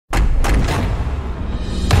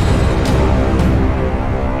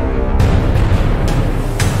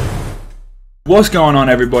What's going on,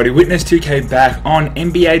 everybody? Witness 2K back on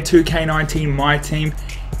NBA 2K19 Myteam.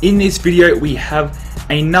 In this video we have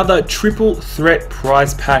another triple threat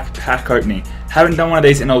prize pack opening. Haven't done one of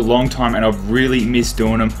these in a long time and I've really missed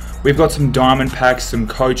doing them. We've got some diamond packs, some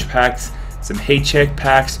coach packs, some heat check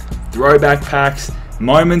packs, throwback packs,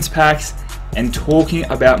 moments packs, and talking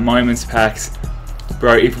about moments packs,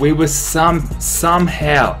 bro, if we were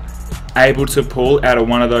somehow able to pull out of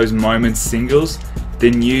one of those moments singles the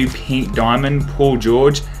new pink diamond Paul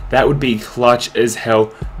George, that would be clutch as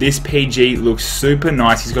hell. This PG looks super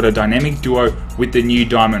nice. He's got a dynamic duo with the new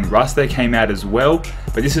Diamond Russ that came out as well.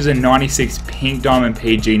 But this is a 96 pink diamond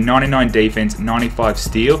PG, 99 defense, 95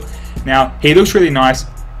 steal. Now, he looks really nice.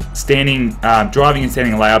 Standing, driving and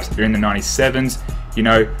standing layups are in the 97s. You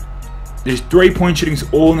know, there's 3-point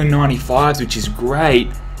shootings all in the 95s, which is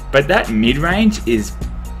great. But that mid-range is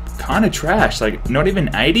kind of trash. Like, not even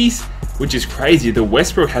 80s. Which is crazy. The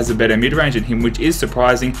Westbrook has a better mid-range than him, which is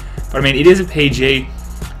surprising. But I mean, it is a PG.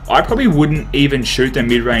 I probably wouldn't even shoot the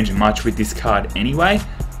mid-range much with this card anyway.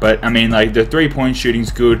 But I mean, like, the 3-point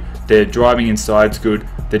shooting's good. The driving inside's good.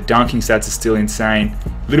 The dunking stats are still insane.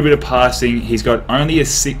 A little bit of passing. He's got only a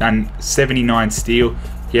 79 steal.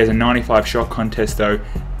 He has a 95 shot contest though.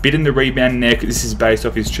 Bit in the rebound there. This is based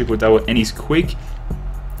off his triple-double, and he's quick.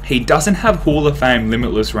 He doesn't have Hall of Fame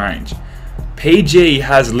limitless range. PG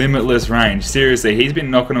has limitless range. Seriously, he's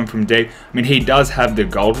been knocking them from deep. I mean, he does have the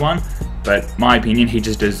gold one, but my opinion, he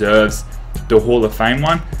just deserves the Hall of Fame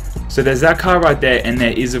one. So there's that card right there, and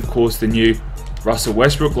there is, of course, the new Russell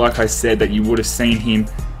Westbrook, like I said, that you would have seen him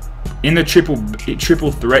in the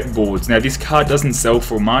triple threat boards. Now, this card doesn't sell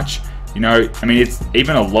for much. You know, I mean, it's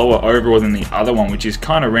even a lower overall than the other one, which is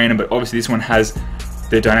kind of random, but obviously this one has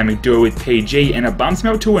the dynamic duo with PG, and it bumps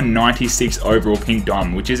him up to a 96 overall pink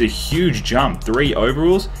diamond, which is a huge jump, 3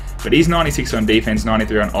 overalls, but he's 96 on defense,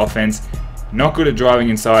 93 on offense, not good at driving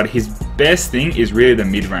inside. His best thing is really the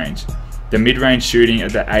mid-range. The mid-range shooting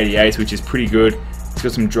at the 88, which is pretty good. He's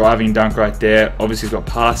got some driving dunk right there. Obviously he's got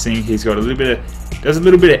passing, he's got a little bit of, does a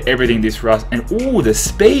little bit of everything, this Russ. And ooh, the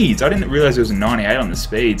speeds, I didn't realize there was a 98 on the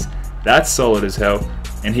speeds. That's solid as hell.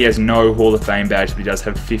 And he has no Hall of Fame badge, but he does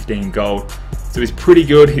have 15 gold. So he's pretty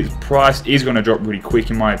good. His price is going to drop pretty quick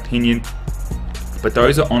in my opinion. But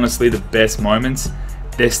those are honestly the best moments.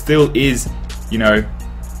 There still is, you know,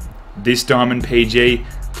 this diamond PG,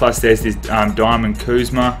 plus there's this diamond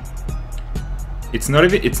Kuzma. It's not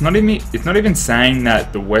even saying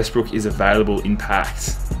that the Westbrook is available in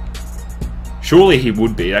packs. Surely he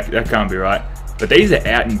would be. That can't be right. But these are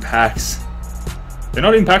out in packs. They're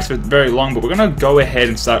not in packs for very long, but we're going to go ahead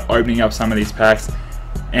and start opening up some of these packs.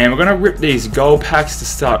 And we're going to rip these gold packs to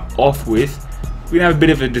start off with. We're going to have a bit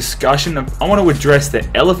of a discussion. I want to address the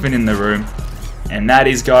elephant in the room. And that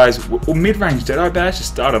is, guys, well, mid-range Jedi badge to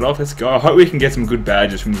start it off. Let's go. I hope we can get some good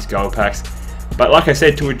badges from these gold packs. But like I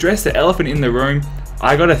said, to address the elephant in the room,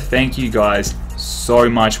 I got to thank you guys so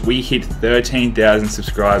much. We hit 13,000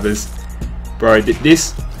 subscribers. Bro,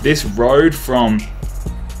 this road from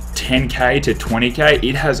 10k to 20k,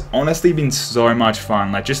 it has honestly been so much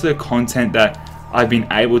fun. Like, just the content that I've been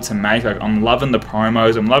able to make. Like, I'm loving the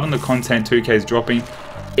promos, I'm loving the content 2K is dropping,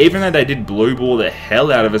 even though they did blue ball the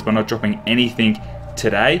hell out of us by not dropping anything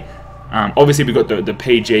today. Obviously we got the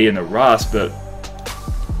PG and the Russ, but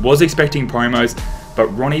was expecting promos. But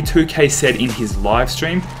Ronnie 2K said in his live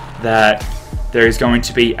stream that there is going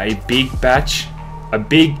to be a big batch, a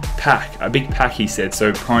big pack he said,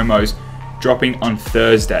 so promos dropping on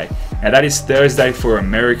Thursday. Now that is Thursday for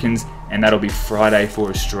Americans, and that'll be Friday for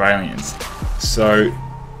Australians. So,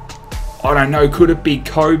 I don't know, could it be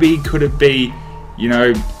Kobe? Could it be, you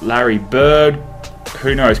know, Larry Bird?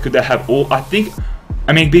 Who knows? Could they have all? I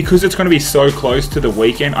mean, because it's going to be so close to the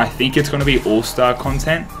weekend, I think it's going to be all-star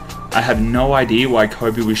content. I have no idea why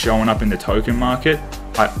Kobe was showing up in the token market.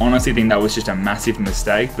 I honestly think that was just a massive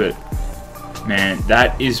mistake, but man,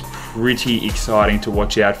 that is pretty exciting to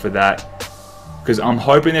watch out for that. Because I'm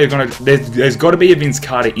hoping there's got to be a Vince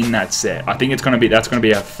Carter in that set. I think that's going to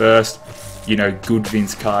be our first, you know, good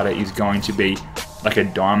Vince Carter is going to be like a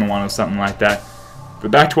diamond one or something like that. But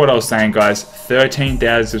back to what I was saying, guys,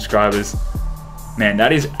 13,000 subscribers. Man,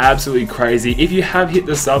 that is absolutely crazy. If you have hit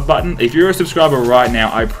the sub button, if you're a subscriber right now,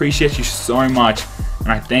 I appreciate you so much.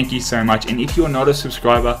 And I thank you so much. And if you're not a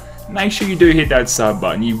subscriber, make sure you do hit that sub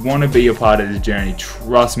button. You want to be a part of this journey.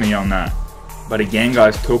 Trust me on that. But again,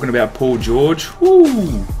 guys, talking about Paul George,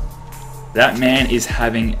 whoo, that man is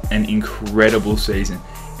having an incredible season.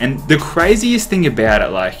 And the craziest thing about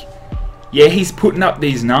it, like, yeah, he's putting up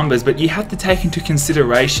these numbers, but you have to take into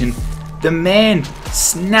consideration the man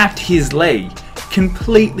snapped his leg,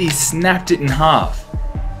 completely snapped it in half.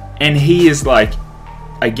 And he is like,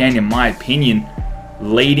 again, in my opinion,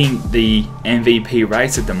 leading the MVP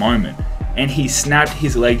race at the moment. And he snapped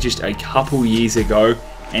his leg just a couple years ago,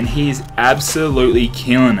 and he is absolutely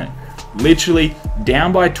killing it. Literally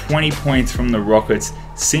down by 20 points from the Rockets,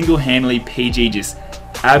 single-handedly PG just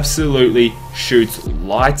absolutely shoots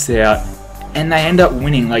lights out, and they end up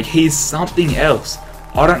winning. Like, he's something else.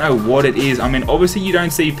 I don't know what it is. I mean, obviously you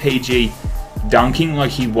don't see PG dunking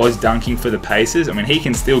like he was dunking for the Pacers. I mean, he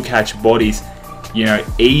can still catch bodies, you know,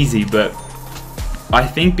 easy, but I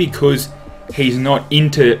think because he's not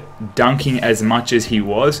into dunking as much as he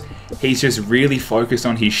was, he's just really focused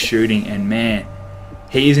on his shooting, and man,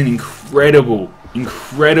 he is an incredible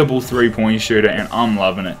three-point shooter, and I'm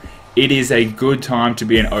loving it. It is a good time to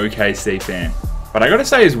be an OKC fan. But I gotta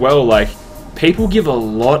say as well, like, people give a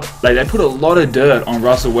lot, like, they put a lot of dirt on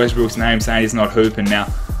Russell Westbrook's name saying he's not hooping.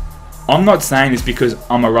 Now, I'm not saying this because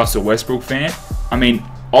I'm a Russell Westbrook fan. I mean,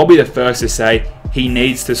 I'll be the first to say he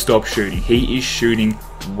needs to stop shooting. He is shooting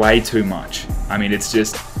way too much. I mean,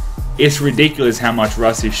 it's ridiculous how much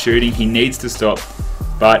Russ is shooting. He needs to stop.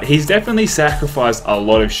 But he's definitely sacrificed a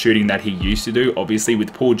lot of shooting that he used to do. Obviously,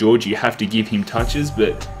 with Paul George, you have to give him touches,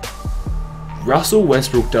 but Russell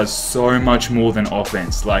Westbrook does so much more than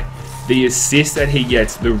offense. Like, the assists that he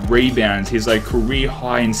gets, the rebounds, his like career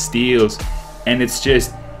high in steals, and it's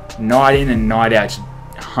just night in and night out,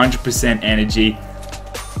 100% energy.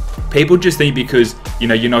 People just think because, you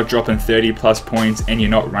know, you're not dropping 30 plus points and you're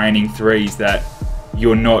not raining threes that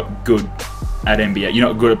you're not good at NBA. You're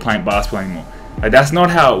not good at playing basketball anymore. Like, that's not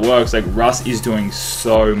how it works. Like, Russ is doing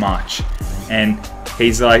so much, and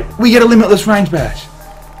he's like, we get a Limitless Range badge.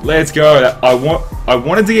 Let's go. I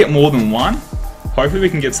wanted to get more than one. Hopefully we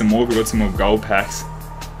can get some more. We've got some more gold packs.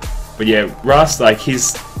 But yeah, Russ, like,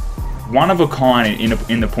 he's one of a kind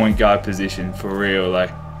in the point guard position, for real. Like,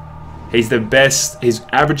 he's the best. He's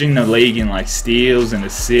averaging the league in like steals and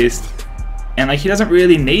assists, and like, he doesn't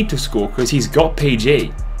really need to score because he's got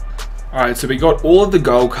PG. Alright, so we got all of the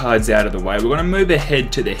gold cards out of the way. We're going to move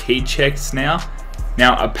ahead to the heat checks now.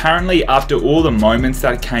 Now, apparently, after all the moments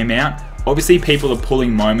that came out, obviously people are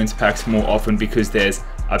pulling moments packs more often because there's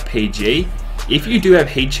a PG. If you do have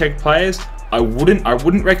heat check players, I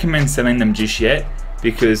wouldn't recommend selling them just yet,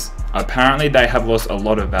 because apparently they have lost a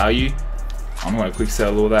lot of value. I'm going to quick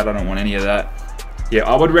sell all that. I don't want any of that. Yeah,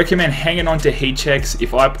 I would recommend hanging on to heat checks.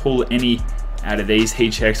 If I pull any out of these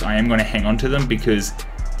heat checks, I am going to hang on to them because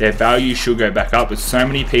their value should go back up. But so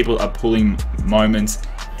many people are pulling moments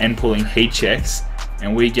and pulling heat checks,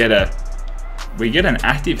 and we get an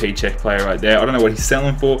active heat check player right there. I don't know what he's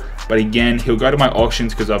selling for, but again, he'll go to my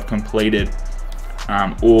auctions because I've completed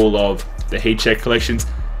all of the heat check collections.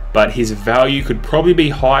 But his value could probably be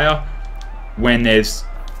higher when there's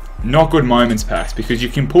not good moments packs, because you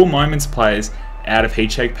can pull moments players out of heat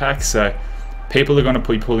check packs. So people are going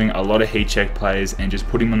to be pulling a lot of heat check players and just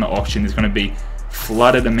putting them on the auction. There's going to be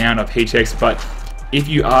flooded amount of heat checks. But if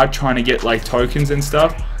you are trying to get like tokens and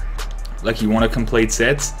stuff, like you want to complete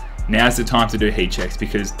sets, now's the time to do heat checks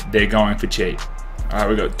because they're going for cheap. Alright,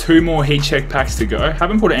 we've got 2 more heat check packs to go.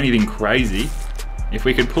 Haven't put anything crazy. If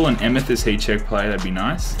we could pull an Amethyst heat check player, that'd be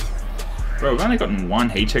nice. Bro, we've only gotten 1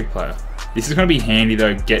 heat check player. This is going to be handy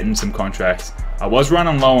though, getting some contracts. I was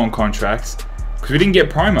running low on contracts because we didn't get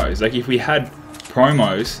promos. Like, if we had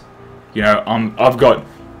promos, you know, I've got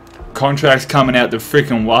contracts coming out the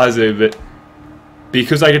freaking wazoo, but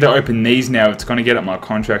because I get to open these now, it's going to get up my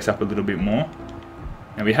contracts up a little bit more.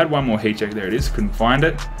 And we had 1 more heat check. There it is. Couldn't find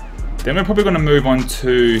it. Then we're probably going to move on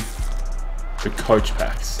to the coach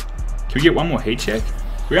packs. Can we get 1 more heat check?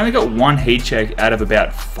 We only got 1 heat check out of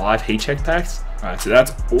about 5 heat check packs. Alright, so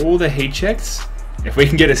that's all the heat checks. If we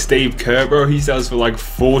can get a Steve Kerr, bro, he sells for like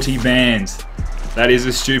 40 bands. That is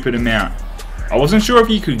a stupid amount. I wasn't sure if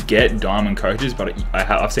you could get diamond coaches, but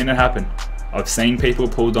I've seen it happen. I've seen people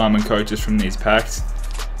pull diamond coaches from these packs.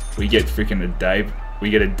 We get freaking a Dave. We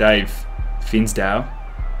get a Dave Finsdale.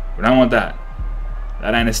 We don't want that.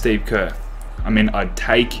 That ain't a Steve Kerr. I mean, I'd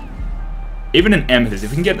take even an Amethyst. If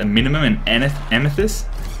we can get the minimum an Amethyst.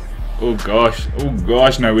 Oh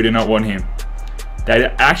gosh, no, we do not want him.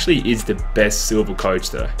 That actually is the best silver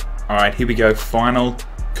coach though. Alright, here we go. Final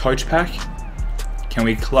coach pack. Can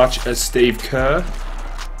we clutch a Steve Kerr?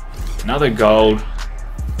 Another gold.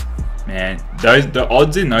 Man, the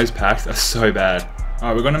odds in those packs are so bad.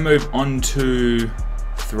 Alright, we're going to move on to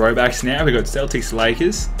throwbacks now. We got Celtics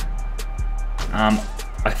Lakers.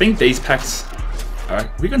 I think these packs. Alright,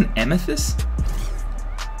 we got an Amethyst.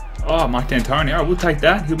 Oh, Mike D'Antoni. Alright, we'll take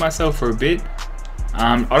that. Heal myself for a bit.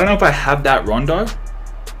 I don't know if I have that Rondo.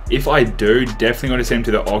 If I do, definitely going to send him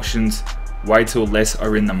to the auctions. Wait till less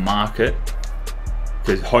are in the market.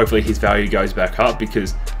 because hopefully his value goes back up,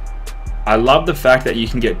 because I love the fact that you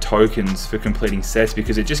can get tokens for completing sets,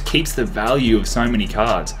 because it just keeps the value of so many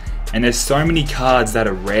cards. And there's so many cards that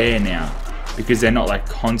are rare now because they're not like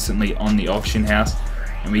constantly on the auction house.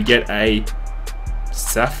 And we get a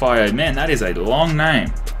Sapphire. Man, that is a long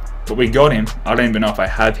name, but we got him. I don't even know if I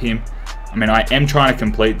have him. I mean, I am trying to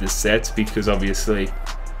complete the sets because obviously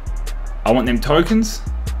I want them tokens,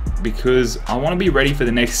 because I want to be ready for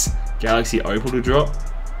the next Galaxy Opal to drop.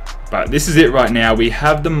 But this is it right now. We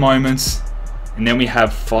have the moments, and then we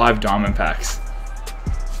have 5 diamond packs.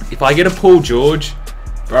 If I get a Paul George,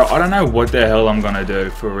 bro, I don't know what the hell I'm gonna do,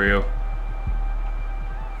 for real.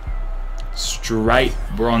 Straight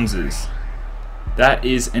bronzes. That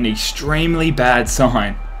is an extremely bad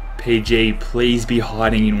sign. PG, please be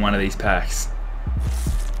hiding in one of these packs.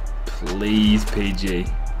 Please, PG.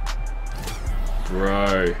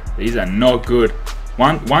 Bro, these are not good.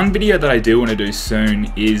 One video that I do want to do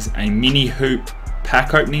soon is a mini hoop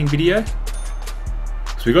pack opening video.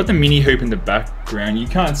 So we got the mini hoop in the background. You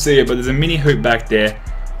can't see it, but there's a mini hoop back there.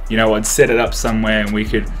 You know, I'd set it up somewhere, and we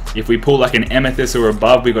could, if we pull like an amethyst or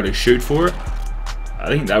above, we got to shoot for it. I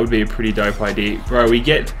think that would be a pretty dope idea. Bro, we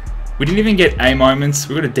didn't even get A moments.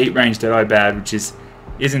 We got a deep range Deadeye bad, which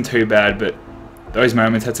isn't too bad, but those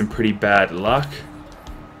moments had some pretty bad luck.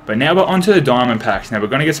 But now we're onto the diamond packs. Now we're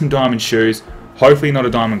going to get some diamond shoes. Hopefully not a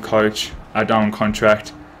diamond coach, a diamond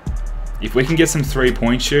contract. If we can get some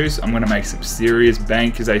 3-point shoes, I'm going to make some serious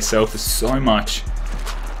bank, because they sell for so much.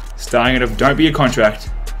 Starting it off, don't be a contract.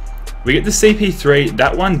 We get the CP3.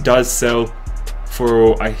 That one does sell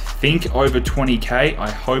for, I think, over 20k. I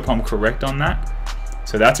hope I'm correct on that.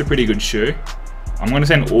 So that's a pretty good shoe. I'm going to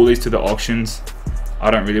send all these to the auctions. I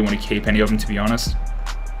don't really want to keep any of them, to be honest.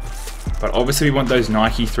 But obviously we want those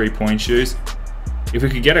Nike 3-point shoes. If we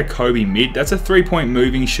could get a Kobe mid, that's a 3-point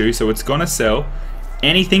moving shoe, so it's gonna sell.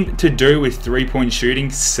 Anything to do with 3-point shooting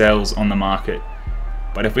sells on the market.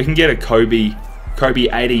 But if we can get a Kobe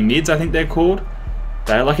 80 mids, I think they're called,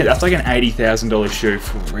 that's like an $80,000 shoe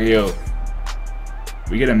for real.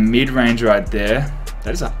 We get a mid-range right there.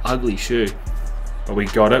 That is an ugly shoe, but we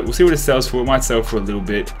got it. We'll see what it sells for. It might sell for a little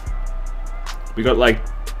bit. We got like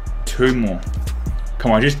 2 more.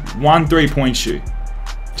 Come on, just one 3-point shoe.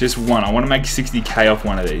 Just one. I want to make 60k off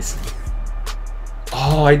one of these.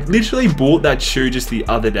 Oh, I literally bought that shoe just the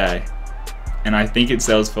other day, and I think it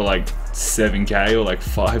sells for like 7k or like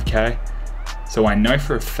 5k. So I know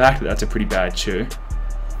for a fact that that's a pretty bad shoe.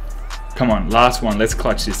 Come on, last one. Let's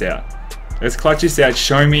clutch this out. Let's clutch this out.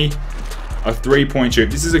 Show me a 3-point shoe.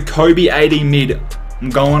 This is a Kobe 80 mid. I'm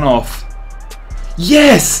going off.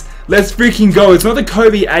 Yes! Let's freaking go. It's not the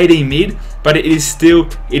Kobe 80 mid, but it is the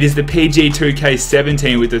PG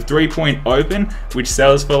 2K17 with the 3-point open, which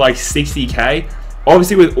sells for like 60k.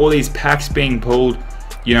 Obviously, with all these packs being pulled,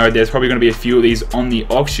 you know, there's probably going to be a few of these on the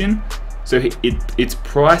auction, so its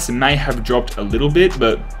price may have dropped a little bit.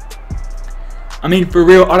 But I mean, for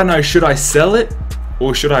real, I don't know, should I sell it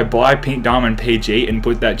or should I buy Pink Diamond PG and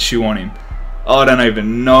put that shoe on him? I don't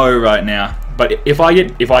even know right now. But if I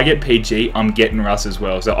get PG, I'm getting Russ as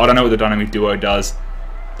well. So I don't know what the dynamic duo does.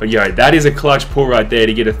 But yo, that is a clutch pull right there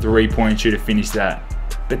to get a 3-point shoe to finish that.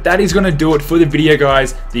 But that is going to do it for the video,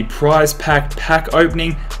 guys. The prize pack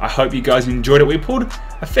opening. I hope you guys enjoyed it. We pulled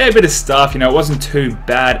a fair bit of stuff. You know, it wasn't too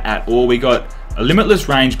bad at all. We got a Limitless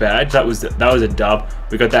Range badge. That was a dub.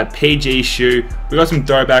 We got that PG shoe. We got some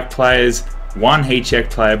throwback players. One Heat Check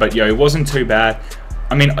player. But yo, it wasn't too bad.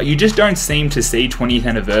 I mean, you just don't seem to see 20th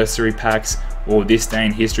anniversary packs or this day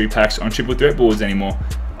in history packs on triple threat boards anymore.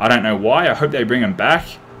 I don't know why. I hope they bring them back,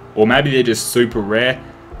 or maybe they're just super rare.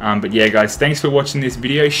 But yeah, guys, thanks for watching this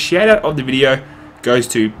video. Shout out of the video goes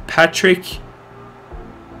to Patrick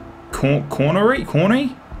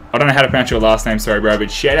Cornery. I don't know how to pronounce your last name, sorry, bro.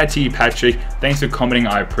 But shout out to you, Patrick. Thanks for commenting.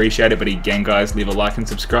 I appreciate it. But again, guys, leave a like and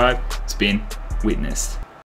subscribe. It's been witnessed.